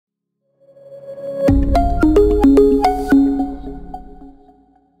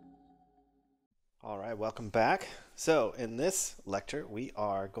welcome back. So in this lecture, we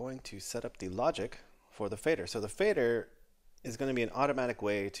are going to set up the logic for the fader. So the fader is going to be an automatic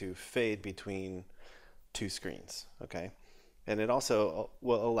way to fade between two screens, okay? And it also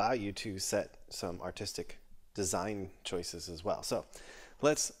will allow you to set some artistic design choices as well. So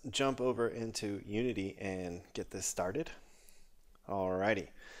let's jump over into Unity and get this started. Alrighty,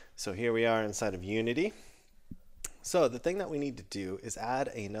 so here we are inside of Unity. So the thing that we need to do is add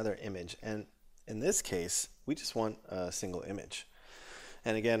another image, and in this case we just want a single image.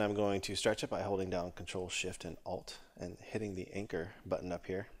 And again, I'm going to stretch it by holding down Control Shift and Alt and hitting the anchor button up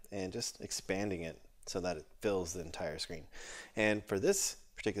here and just expanding it so that it fills the entire screen. And for this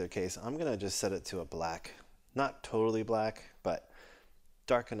particular case, I'm gonna just set it to a black, not totally black, but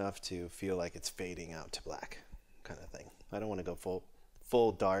dark enough to feel like it's fading out to black kind of thing. I don't want to go full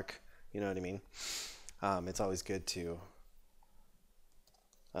dark, you know what I mean? It's always good to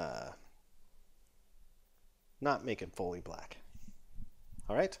not make it fully black.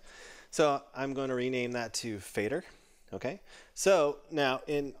 All right, so I'm going to rename that to fader. Okay, so now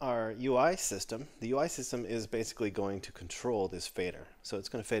in our UI system, the UI system is basically going to control this fader. So it's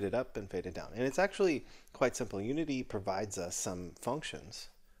going to fade it up and fade it down. And it's actually quite simple. Unity provides us some functions,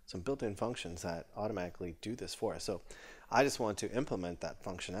 some built-in functions that automatically do this for us. So I just want to implement that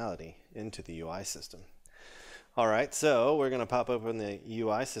functionality into the UI system. All right, so we're going to pop open the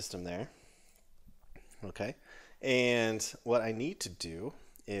UI system there. Okay, and what I need to do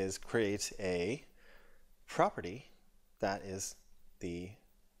is create a property that is the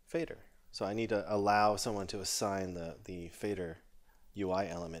fader. So I need to allow someone to assign the fader UI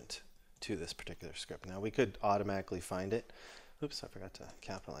element to this particular script. Now we could automatically find it. Oops, I forgot to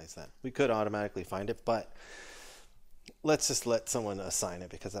capitalize that. We could automatically find it, but let's just let someone assign it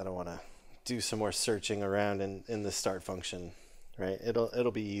because I don't want to do some more searching around in the start function, right?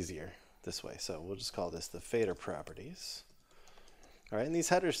 It'll be easier this way. So we'll just call this the fader properties. All right, and these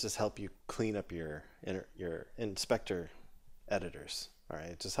headers just help you clean up your inspector editors. All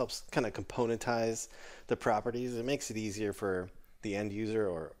right, it just helps kind of componentize the properties. It makes it easier for the end user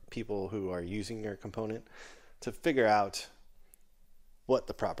or people who are using your component to figure out what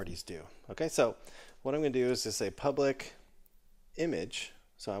the properties do. Okay, so what I'm going to do is just say public image.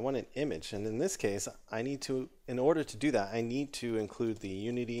 So I want an image, and in this case, I need to, in order to do that, I need to include the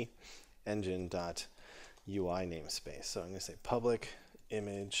Unity engine.ui namespace. So I'm going to say public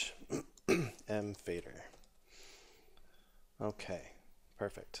image m fader. Okay,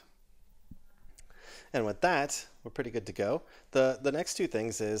 perfect. And with that, we're pretty good to go. The next two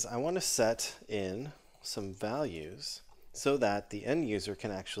things is I want to set in some values so that the end user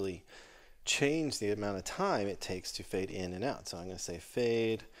can actually change the amount of time it takes to fade in and out. So I'm going to say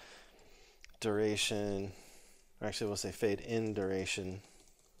fade duration, or actually we'll say fade in duration,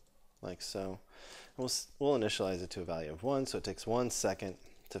 like so. And we'll initialize it to a value of 1, so it takes 1 second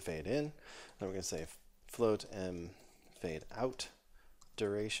to fade in. Then we're going to say float m fade out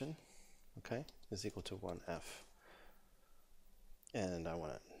duration, okay, is equal to 1f. And I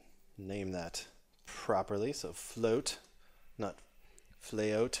want to name that properly, so float, not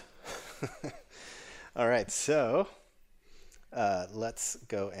flayout. All right, so let's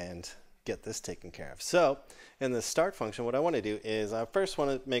go and get this taken care of. So in the start function, what I want to do is I first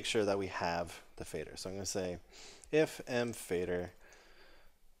want to make sure that we have the fader. So I'm going to say if m fader,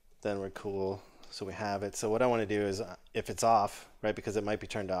 then we're cool. So we have it. So what I want to do is if it's off, right, because it might be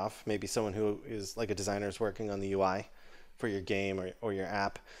turned off, maybe someone who is like a designer is working on the UI for your game or your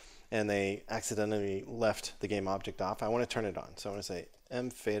app, and they accidentally left the game object off, I want to turn it on. So I want to say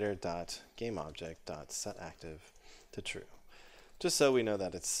mfader.gameObject.setActive to true, just so we know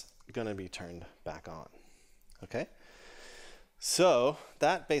that it's going to be turned back on. Okay, so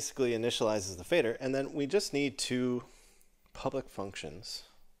that basically initializes the fader, and then we just need two public functions,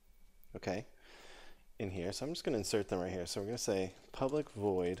 okay, in here. So I'm just going to insert them right here. So we're going to say public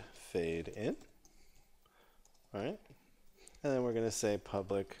void fade in, all right, and then we're going to say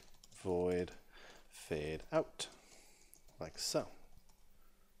public void fade out, like so.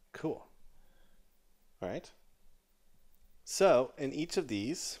 Cool. All right. So in each of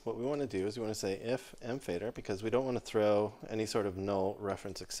these, what we want to do is we want to say if mfader, because we don't want to throw any sort of null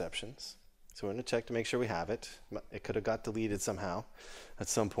reference exceptions. So we're going to check to make sure we have it. It could have got deleted somehow at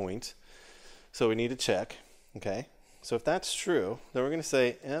some point. So we need to check. Okay. So if that's true, then we're going to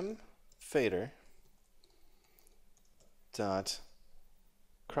say mfader dot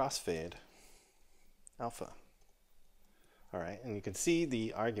crossfade alpha. All right, and you can see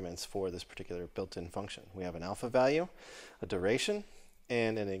the arguments for this particular built-in function. We have an alpha value, a duration,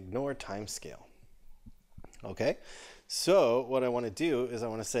 and an ignore timescale. Okay, so what I want to do is I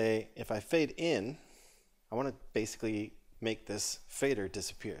want to say if I fade in, I want to basically make this fader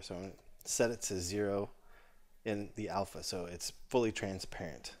disappear. So I'm going to set it to 0 in the alpha, so it's fully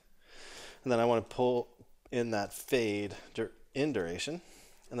transparent. And then I want to pull in that fade in duration,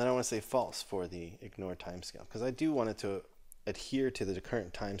 and then I want to say false for the ignore timescale, because I do want it to adhere to the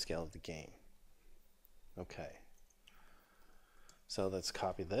current timescale of the game. Okay. So let's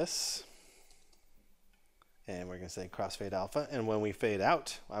copy this. And we're going to say crossfade alpha. And when we fade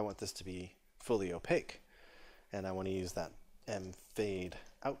out, I want this to be fully opaque. And I want to use that M fade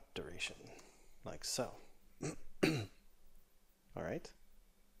out duration, like so. All right.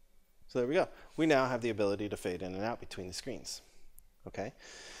 So there we go. We now have the ability to fade in and out between the screens. Okay.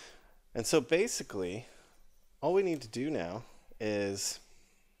 And so basically, all we need to do now is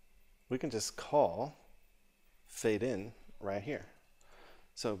we can just call fade in right here.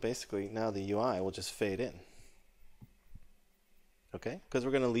 So basically, now the UI will just fade in. Okay, because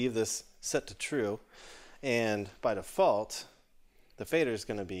we're going to leave this set to true, and by default, the fader is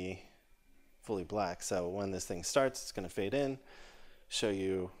going to be fully black. So when this thing starts, it's going to fade in, show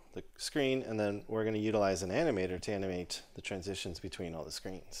you the screen, and then we're going to utilize an animator to animate the transitions between all the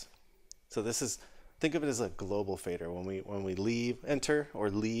screens. So this is, think of it as a global fader. When we enter or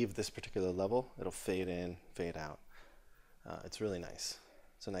leave this particular level, it'll fade in, fade out. It's really nice.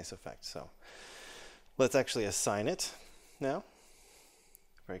 It's a nice effect. So let's actually assign it now.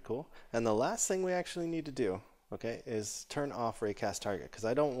 Very cool. And the last thing we actually need to do, okay, is turn off raycast target, because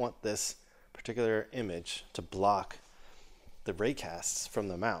I don't want this particular image to block the raycasts from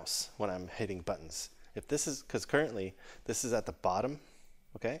the mouse when I'm hitting buttons. If this is, because currently this is at the bottom,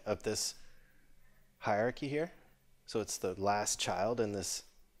 okay, of this hierarchy here. So it's the last child in this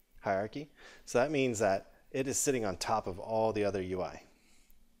hierarchy. So that means that it is sitting on top of all the other UI.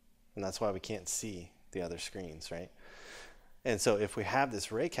 And that's why we can't see the other screens, right? And so if we have this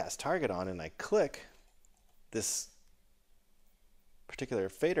raycast target on and I click, this particular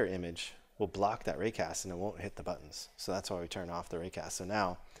fader image will block that raycast and it won't hit the buttons. So that's why we turn off the raycast. So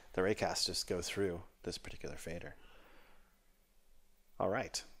now the raycasts just go through this particular fader. All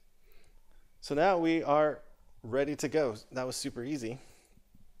right. So now we are ready to go. That was super easy.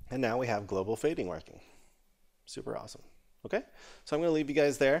 And now we have global fading working. Super awesome. Okay, so I'm going to leave you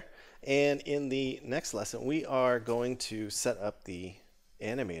guys there. And in the next lesson, we are going to set up the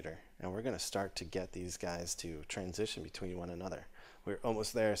animator. And we're going to start to get these guys to transition between one another. We're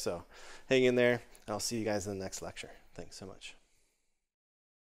almost there, so hang in there. And I'll see you guys in the next lecture. Thanks so much.